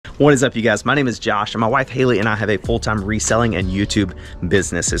What is up, you guys? My name is Josh, and my wife Haley and I have a full-time reselling and YouTube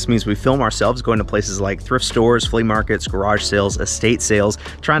business. This means we film ourselves going to places like thrift stores, flea markets, garage sales, estate sales,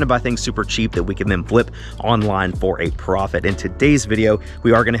 trying to buy things super cheap that we can then flip online for a profit. In today's video,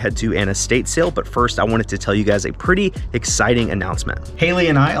 we are going to head to an estate sale, but first I wanted to tell you guys a pretty exciting announcement. Haley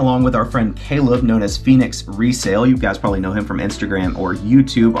and I, along with our friend Caleb, known as Phoenix Resale, you guys probably know him from Instagram or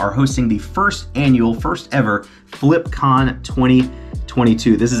YouTube, are hosting the first ever FlipCon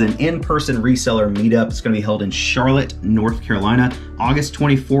 2022. This is an in-person reseller meetup. It's going to be held in Charlotte, North Carolina, August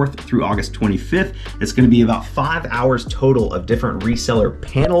 24th through August 25th. It's going to be about 5 hours total of different reseller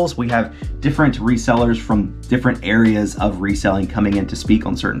panels. We have different resellers from different areas of reselling coming in to speak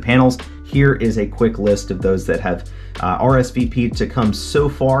on certain panels. Here is a quick list of those that have RSVP'd to come so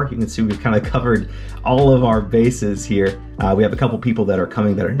far. You can see we've kind of covered all of our bases here. We have a couple people that are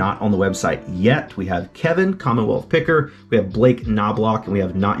coming that are not on the website yet. We have Kevin, Commonwealth Picker, we have Blake Knobloch, and we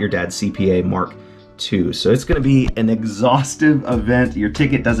have Not Your Dad CPA Mark 2. So it's going to be an exhaustive event. Your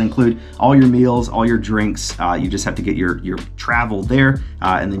ticket does include all your meals, all your drinks. You just have to get your travel there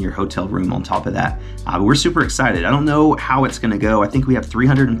and then your hotel room on top of that. But we're super excited. I don't know how it's going to go. I think we have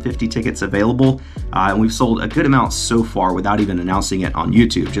 350 tickets available and we've sold a good amount so far without even announcing it on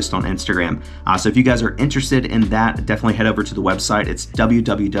YouTube, just on Instagram. So if you guys are interested in that, definitely head over to the website. It's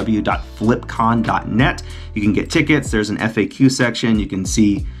www.flipcon.net. You can get tickets. There's an FAQ section. You can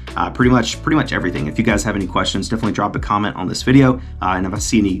see pretty much everything. If you guys have any questions, definitely drop a comment on this video. And if I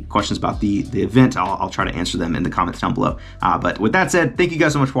see any questions about the event, I'll try to answer them in the comments down below. But with that said, thank you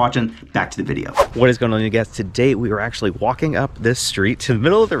guys so much for watching. Back to the video. What is going on, you guys? Today we are actually walking up this street to the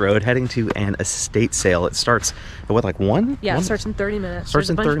middle of the road, heading to an estate sale. It starts at what, like 1? Yeah, it starts in 30 minutes. Starts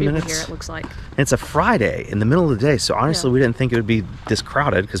in 30 minutes. Here, it looks like. And it's a Friday in the middle of the day, so honestly, we didn't think it would be this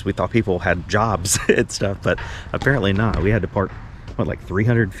crowded because we thought people had jobs and stuff, but apparently not. We had to park, what, like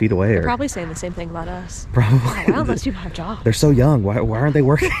 300 feet away? They're probably saying the same thing about us. Probably. Oh, wow, those people have jobs. They're so young. Why aren't they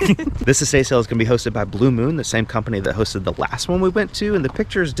working? This estate sale is going to be hosted by Blue Moon, the same company that hosted the last one we went to, and the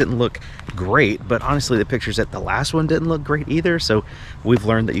pictures didn't look great, but honestly, the pictures at the last one didn't look great either, so we've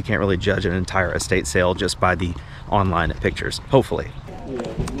learned that you can't really judge an entire estate sale just by the online pictures, hopefully.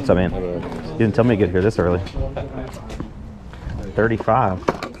 What's up, man? You didn't tell me to get here this early. 35.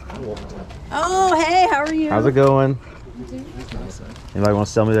 Oh, hey, how are you? How's it going? Anybody want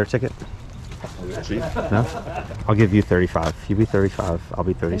to sell me their ticket? No? I'll give you 35. You be 35, I'll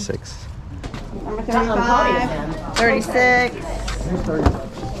be 36. Number 35, 36.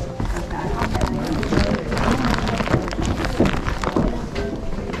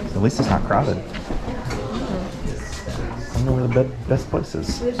 At least it's not crowded. I don't know where the best place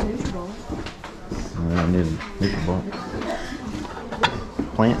is. There's Nutribullet. I need a Nutribullet.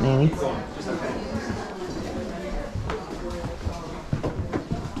 Plant nanny?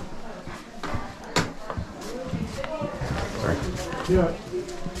 Sorry. Yeah.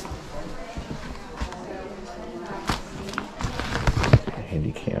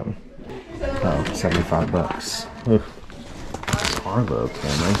 Handy cam. Oh, 75 bucks. Ugh. Arlo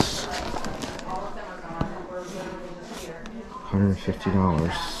cameras.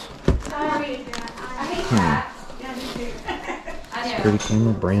 $150. Security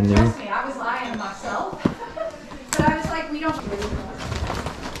camera, brand new. I was lying to myself. But I was like, we don't.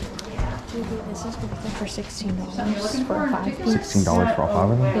 This is worth it for $16 for 5 piece. $16 for all 5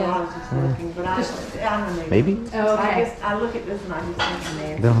 of them? Yeah. Maybe? Oh, I look at this and I just think in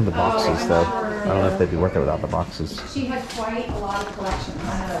there. They don't have the boxes though. I don't know if they'd be worth it without the boxes. She had quite a lot of collections.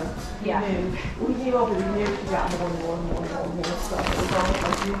 I know. Yeah. We came over, we knew she got more stuff. It was almost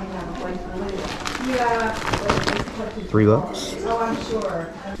like you didn't have a place to live. Yeah. $3? Oh, I'm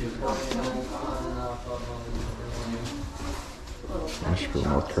sure. Nashville,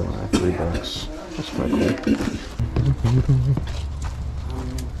 North Carolina, $3. That's quite cool.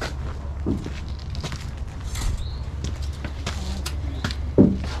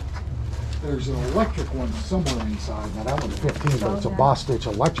 There's an electric one somewhere inside. Now that one's 15, but it's a Boss Stitch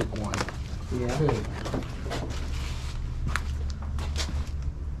electric one. Yeah.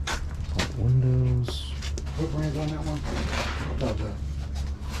 Windows. What brand's on that one? No,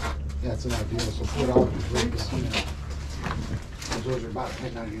 yeah, it's an ideal. So $4 is really good. Those are about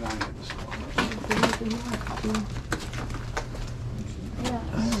 $10.99 at the store.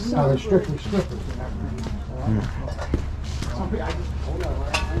 No, they're strictly strippers.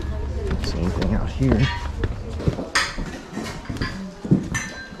 Same thing out here.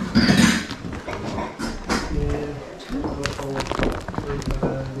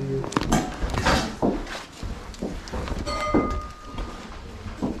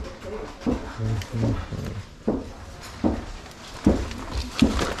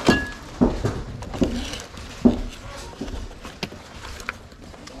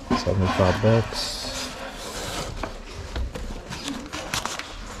 $75.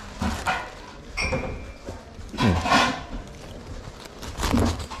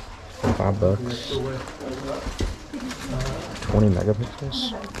 $5. 20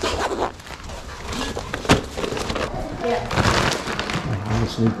 megapixels. Oh,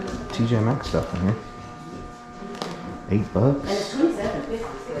 this new TJ Maxx stuff in here. $8. And it's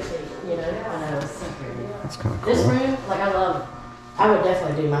 27.50, you know, I know. That's kind of This cool. room, like I would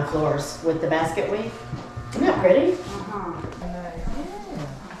definitely do my floors with the basket weave. Isn't that pretty?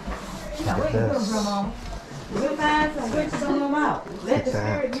 Look at this. We'll find some good some of them out. Let the Look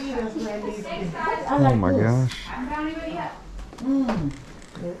at spirit lead us where it needs to be. Oh my gosh.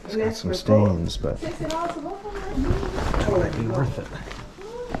 It's got some stains, but might be worth it.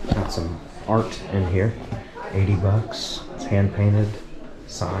 Got some art in here. $80. It's hand painted,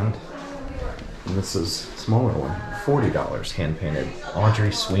 signed. And this is a smaller one. $40 hand painted.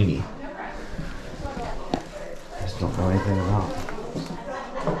 Audrey Sweeney. I just don't know anything about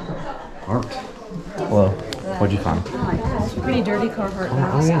art. Hello. What'd you find? Pretty dirty Carhartt.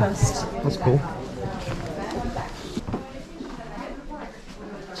 Oh yeah. That's cool.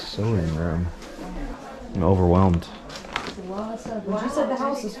 Sewing room. I'm overwhelmed. When she said the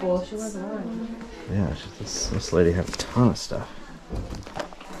house is full, she wasn't lying. Yeah, this lady had a ton of stuff.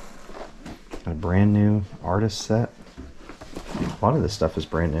 A brand new artist set. A lot of this stuff is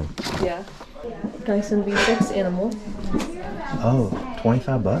brand new. Yeah. Dyson V6 Animal. Oh,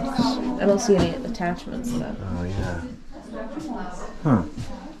 $25? I don't see any attachments though. Oh yeah. Huh.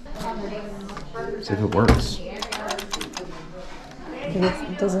 See if it works.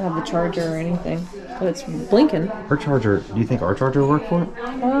 It doesn't have the charger or anything, but it's blinking. Her charger, do you think our charger will work for it?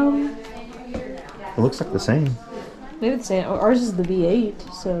 It looks like the same. Maybe the same. Ours is the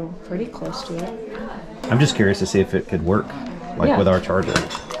V8, so pretty close to it. I'm just curious to see if it could work, like Yeah. with our charger.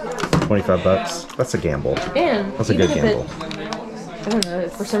 $25. That's a gamble. And That's a even good if gamble. I don't know,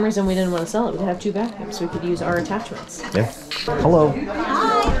 if for some reason we didn't want to sell it, we'd have 2 backups, so we could use our attachments. Yeah. Hello.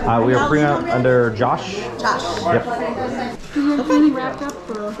 We are pre under Josh. Josh. Yep. The thing wrapped up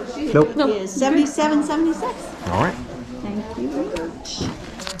for Nope. is $77.76. All right. Thank you very much.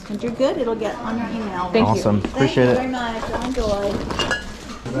 And you're good. It'll get on your email. Thank you. Awesome. Appreciate Thank you very it. much. Enjoy.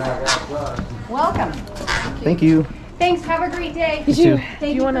 Welcome. Thank you. Thanks. Have a great day. You too.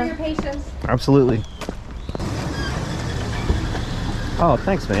 Thank you for your patience. Absolutely. Oh,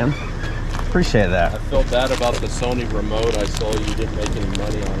 thanks, man. Appreciate I that. felt bad about the Sony remote. I saw you didn't make any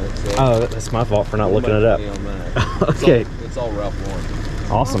money on it. So Oh, that's my fault for not we'll looking make it up. money on that. Okay. It's all Ralph Lauren.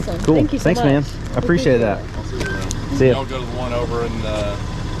 Awesome. Awesome. Cool. Thank you so Thanks, much. man. I appreciate that. I'll see you around. See ya. Y'all go to the one over in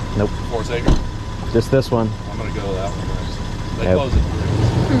Nope. Forest Acres? Just this one. I'm going to go to that one next. They Yep. close at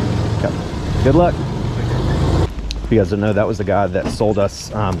 3. Okay. Good luck. If you guys don't know, that was the guy that sold us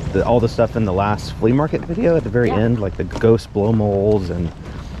all the stuff in the last flea market video at the very end, like the ghost blow molds and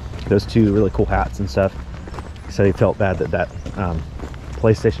those 2 really cool hats and stuff. He said he felt bad that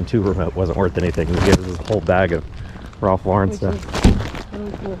PlayStation 2 remote wasn't worth anything. He gave us a whole bag of Ralph Lauren stuff.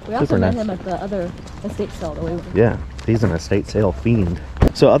 Really cool. We also Super met nice. him at the other estate sale that we went. Yeah, he's an estate sale fiend.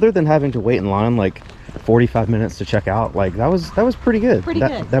 So other than having to wait in line like 45 minutes to check out, like that was pretty good. Pretty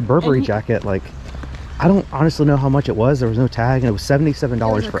good. That Burberry And he- jacket, like I don't honestly know how much it was. There was no tag, and it was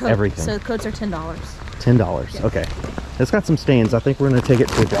 $77 for everything. So codes are $10. $10. Yeah. Okay. It's got some stains. I think we're gonna take it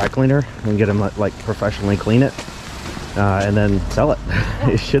to a dry cleaner and get them like professionally clean it, and then sell it.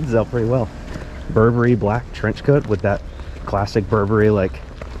 It should sell pretty well. Burberry black trench coat with that classic Burberry like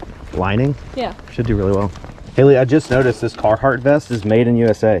lining. Yeah. Should do really well. Haley, I just noticed this Carhartt vest is made in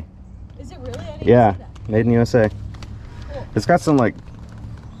USA. Is it really? I didn't Yeah, see that. made in USA. It's got some like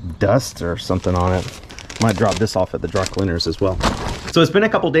dust or something on it. Might drop this off at the dry cleaners as well. So it's been a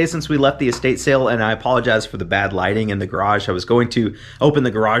couple days since we left the estate sale, and I apologize for the bad lighting in the garage. I was going to open the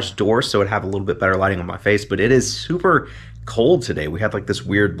garage door so it'd have a little bit better lighting on my face, but it is super cold today. We had like this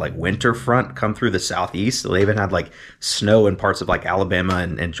weird like winter front come through the southeast. They even had like snow in parts of like Alabama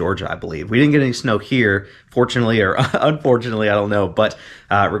and Georgia, I believe. We didn't get any snow here, fortunately or unfortunately, I don't know. But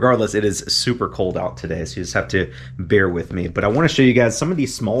regardless, it is super cold out today, so you just have to bear with me. But I want to show you guys some of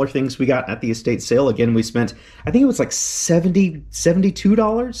these smaller things we got at the estate sale. Again, we spent, I think it was like $72,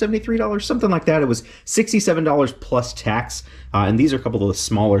 $73, something like that. It was $67 plus tax. And these are a couple of the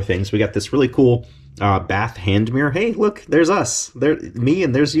smaller things. We got this really cool bath hand mirror. Hey, look, there's us. There, me,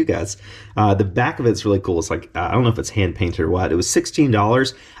 and there's you guys. The back of it's really cool. It's like, I don't know if it's hand painted or what. It was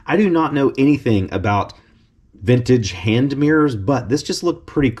 $16. I do not know anything about vintage hand mirrors, but this just looked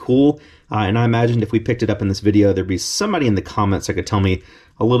pretty cool. And I imagined if we picked it up in this video, there'd be somebody in the comments that could tell me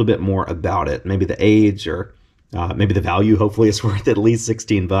a little bit more about it. Maybe the age or Maybe the value hopefully is worth at least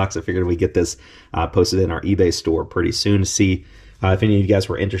 16 bucks. I figured we'd get this posted in our eBay store pretty soon to see if any of you guys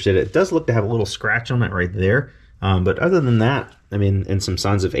were interested. It does look to have a little scratch on it right there. But other than that, I mean, and some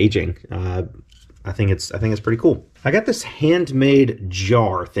signs of aging, I think it's pretty cool. I got this handmade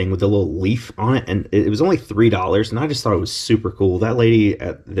jar thing with a little leaf on it, and it was only $3, and I just thought it was super cool. That lady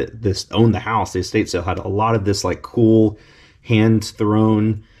at this owned the house, the estate sale, had a lot of this like cool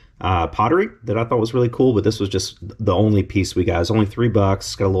hand-thrown pottery that I thought was really cool, but this was just the only piece we got. It's only $3.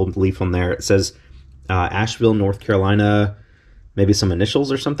 Got a little leaf on there. It says Asheville, North Carolina, maybe some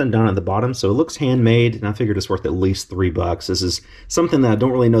initials or something down at the bottom. So it looks handmade, and I figured it's worth at least $3. This is something that I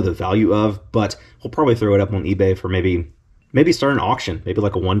don't really know the value of, but we'll probably throw it up on eBay for maybe start an auction, maybe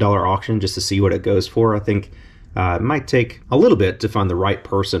like a $1 auction just to see what it goes for. I think it might take a little bit to find the right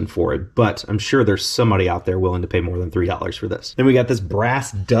person for it, but I'm sure there's somebody out there willing to pay more than $3 for this. Then we got this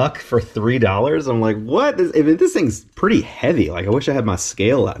brass duck for $3. I'm like, what? I mean, this thing's pretty heavy. Like, I wish I had my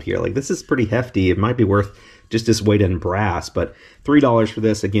scale out here. Like, this is pretty hefty. It might be worth just this weight in brass, but $3 for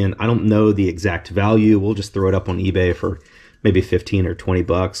this. Again, I don't know the exact value. We'll just throw it up on eBay for maybe 15 or 20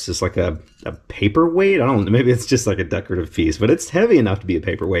 bucks. It's like a paperweight. I don't know. Maybe it's just like a decorative piece, but it's heavy enough to be a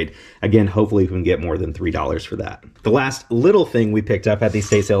paperweight. Again, hopefully we can get more than $3 for that. The last little thing we picked up at the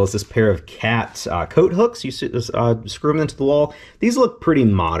estate sale is this pair of cat coat hooks. You screw them into the wall. These look pretty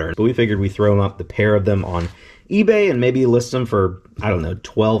modern, but we figured we'd throw them up, the pair of them, on eBay and maybe list them for, I don't know,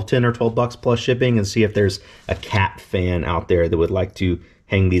 10 or 12 bucks plus shipping, and see if there's a cat fan out there that would like to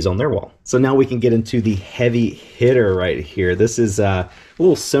hang these on their wall. So now we can get into the heavy hitter right here. This is a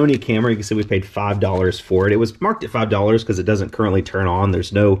little Sony camera. You can see we paid $5 for it. It was marked at $5 because it doesn't currently turn on.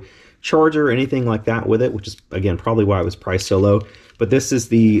 There's no charger or anything like that with it, which is, again, probably why it was priced so low. But this is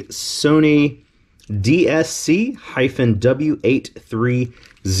the Sony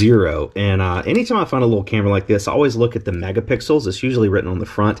DSC-W830. And anytime I find a little camera like this, I always look at the megapixels. It's usually written on the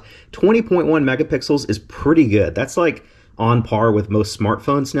front. 20.1 megapixels is pretty good. That's like on par with most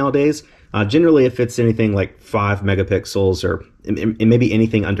smartphones nowadays. Generally, if it's anything like 5 megapixels or maybe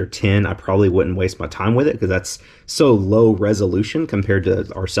anything under 10, I probably wouldn't waste my time with it because that's so low resolution compared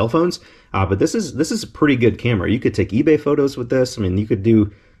to our cell phones. But this is a pretty good camera. You could take eBay photos with this. I mean, you could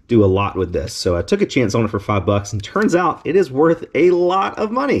do a lot with this. So I took a chance on it for $5, and turns out it is worth a lot of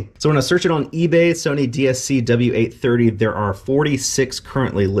money. So when I search it on eBay, Sony DSC W830, there are 46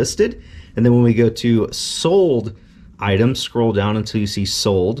 currently listed. And then when we go to sold items, scroll down until you see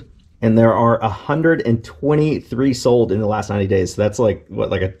sold, and there are 123 sold in the last 90 days. So that's like, what,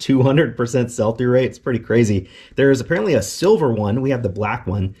 like a 200% sell-through rate? It's pretty crazy. There is apparently a silver one. We have the black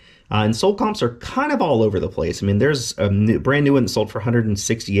one. And sold comps are kind of all over the place. I mean, there's a brand new one that sold for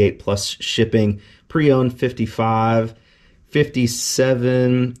 168 plus shipping, pre-owned 55,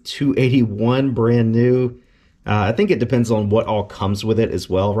 57, 281 brand new. I think it depends on what all comes with it as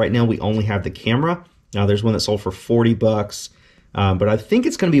well. Right now, we only have the camera. Now, there's one that sold for 40 bucks. But I think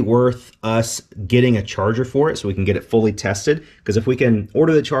it's going to be worth us getting a charger for it so we can get it fully tested. Because if we can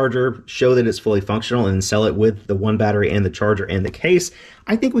order the charger, show that it's fully functional, and then sell it with the one battery and the charger and the case,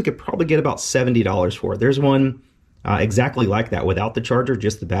 I think we could probably get about $70 for it. There's one exactly like that without the charger,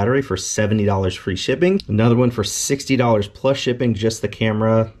 just the battery, for $70 free shipping. Another one for $60 plus shipping, just the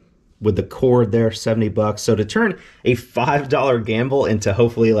camera with the cord there, 70 bucks. So to turn a $5 gamble into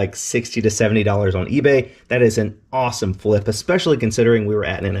hopefully like $60 to $70 on eBay, that is an awesome flip, especially considering we were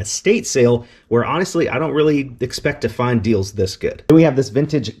at an estate sale where honestly, I don't really expect to find deals this good. Then we have this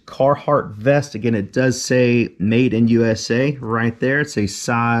vintage Carhartt vest. Again, it does say made in USA right there. It's a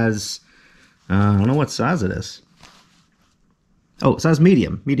size, I don't know what size it is. Oh, size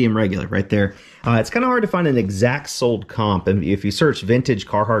medium regular right there. It's kind of hard to find an exact sold comp. And if you search vintage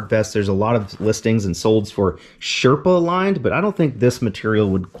Carhartt vests, there's a lot of listings and solds for Sherpa lined, but I don't think this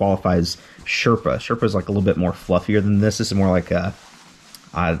material would qualify as Sherpa. Sherpa is like a little bit more fluffier than this. This is more like a,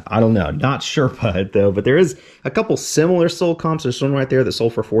 I don't know, not Sherpa though, but there is a couple similar sold comps. There's one right there that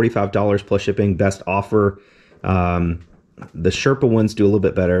sold for $45 plus shipping, best offer. The Sherpa ones do a little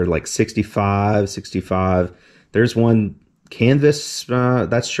bit better, like 65. There's one canvas,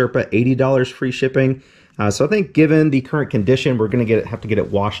 that's Sherpa, $80 free shipping. So I think given the current condition, we're going to have to get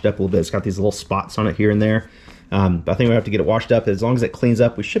it washed up a little bit. It's got these little spots on it here and there. But I think we have to get it washed up. As long as it cleans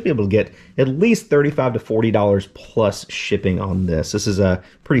up, we should be able to get at least $35 to $40 plus shipping on this. This is a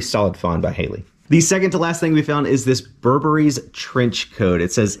pretty solid find by Haley. The second to last thing we found is this Burberry's trench coat.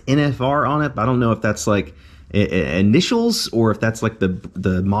 It says NFR on it, but I don't know if that's like initials or if that's like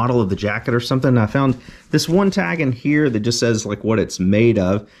the model of the jacket or something. I found this one tag in here that just says like what it's made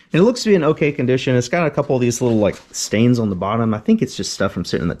of, and it looks to be in okay condition. It's got a couple of these little like stains on the bottom. I think it's just stuff from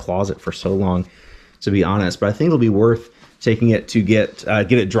sitting in the closet for so long. to be honest. But I think it'll be worth taking it to get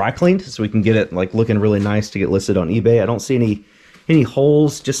it dry cleaned so we can get it like looking really nice to get listed on eBay. I don't see any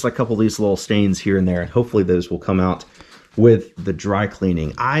holes, just a couple of these little stains here and there. Hopefully those will come out with the dry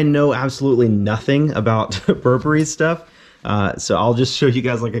cleaning. I know absolutely nothing about Burberry stuff, so I'll just show you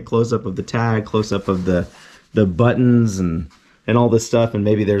guys like a close-up of the tag, close-up of the buttons and all this stuff, and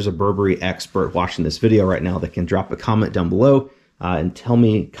maybe there's a Burberry expert watching this video right now that can drop a comment down below and tell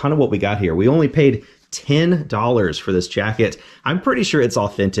me kind of what we got here. We only paid $10 for this jacket. I'm pretty sure it's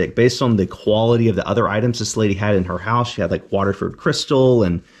authentic based on the quality of the other items this lady had in her house. She had like Waterford crystal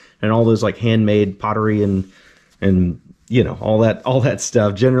and all those like handmade pottery and you know, all that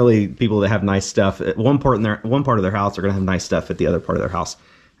stuff. Generally, people that have nice stuff at one part of their house are gonna have nice stuff at the other part of their house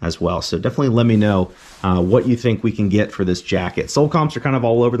as well. So definitely let me know what you think we can get for this jacket. Sold comps are kind of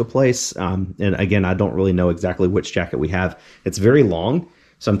all over the place. And again, I don't really know exactly which jacket we have. It's very long,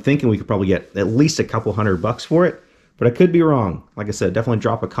 so I'm thinking we could probably get at least a couple $100 for it, but I could be wrong. Like I said, definitely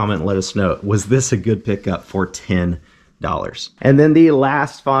drop a comment and let us know. Was this a good pickup for $10? And then the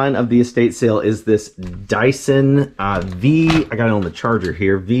last find of the estate sale is this Dyson I got it on the charger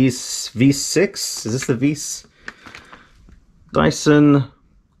here, V6, is this the Dyson,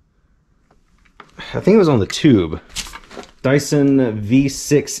 I think it was on the tube, Dyson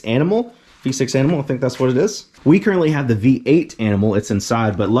V6 Animal, I think that's what it is. We currently have the V8 Animal, it's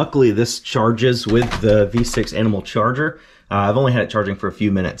inside, but luckily this charges with the V6 Animal charger. I've only had it charging for a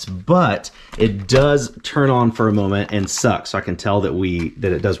few minutes, but it does turn on for a moment and suck, so I can tell that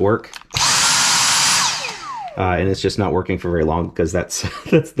it does work. And it's just not working for very long because that's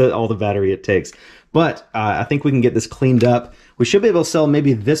all the battery it takes. But I think we can get this cleaned up. We should be able to sell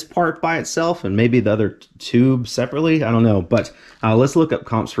maybe this part by itself and maybe the other tube separately. I don't know, but let's look up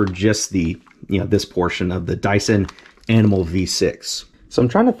comps for just the this portion of the Dyson Animal V6. So I'm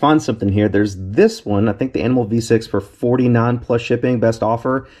trying to find something here. There's this one, I think the Animal V6 for $49 plus shipping, best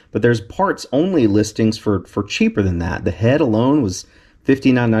offer. But there's parts only listings for cheaper than that. The head alone was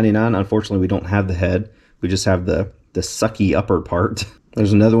 $59.99. Unfortunately, we don't have the head. We just have the sucky upper part.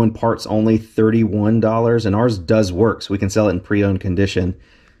 There's another one, parts only, $31, and ours does work, so we can sell it in pre-owned condition.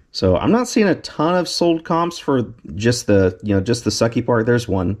 So I'm not seeing a ton of sold comps for just the sucky part. There's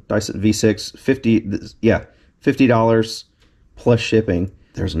one, Dyson V6, $50 plus shipping.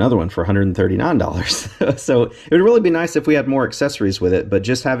 There's another one for $139. So it would really be nice if we had more accessories with it, but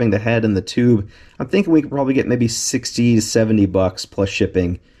just having the head and the tube, I'm thinking we could probably get maybe $60 to $70 plus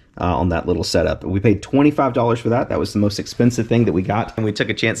shipping on that little setup. We paid $25 for that. That was the most expensive thing that we got, and we took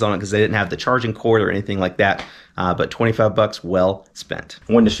a chance on it because they didn't have the charging cord or anything like that. But $25 well spent.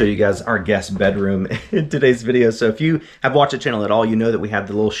 I wanted to show you guys our guest bedroom in today's video. So if you have watched the channel at all, you know that we have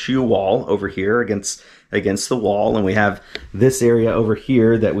the little shoe wall over here against the wall, and we have this area over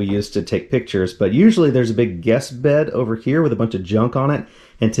here that we use to take pictures. But usually there's a big guest bed over here with a bunch of junk on it,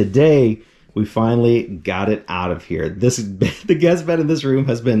 and today we finally got it out of here. The guest bed in this room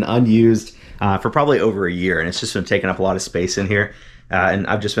has been unused for probably over a year, and it's just been taking up a lot of space in here. And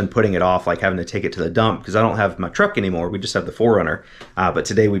I've just been putting it off, like having to take it to the dump because I don't have my truck anymore. We just have the 4Runner. But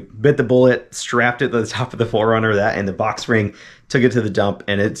today we bit the bullet, strapped it to the top of the 4Runner, that and the box spring, took it to the dump,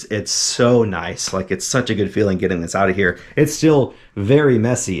 and it's so nice. Like, it's such a good feeling getting this out of here. It's still very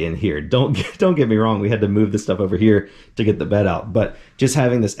messy in here. Don't get me wrong. We had to move this stuff over here to get the bed out, but just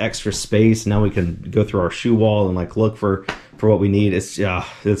having this extra space, now we can go through our shoe wall and like look for what we need. It's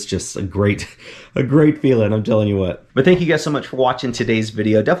just a great feeling, I'm telling you what. But thank you guys so much for watching today's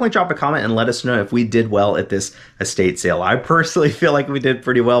video. Definitely drop a comment and let us know if we did well at this estate sale. I personally feel like we did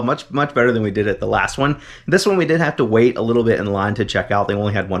pretty well, much better than we did at the last one. This one we did have to wait a little bit in line to check out. They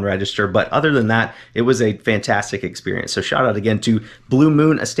only had one register, but other than that, it was a fantastic experience. So shout out again to Blue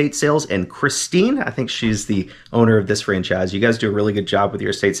Moon Estate Sales and Christine. I think she's the owner of this franchise. You guys do a really good job with your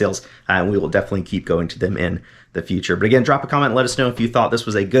estate sales, and we will definitely keep going to them in the future. But again, drop a comment and let us know if you thought this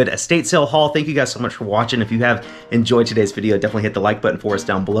was a good estate sale haul. Thank you guys so much for watching. If you have enjoyed today's video, definitely hit the like button for us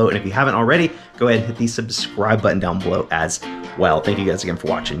down below. And if you haven't already, go ahead and hit the subscribe button down below as well. Thank you guys again for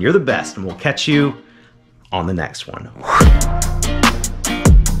watching. You're the best, and we'll catch you on the next one.